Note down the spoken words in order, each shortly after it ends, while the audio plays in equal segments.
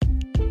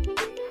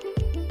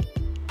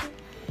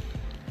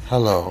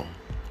Hello,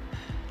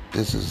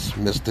 this is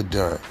Mr.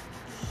 Dunn,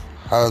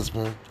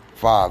 husband,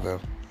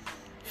 father,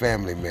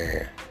 family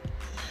man.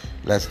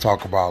 Let's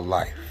talk about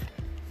life.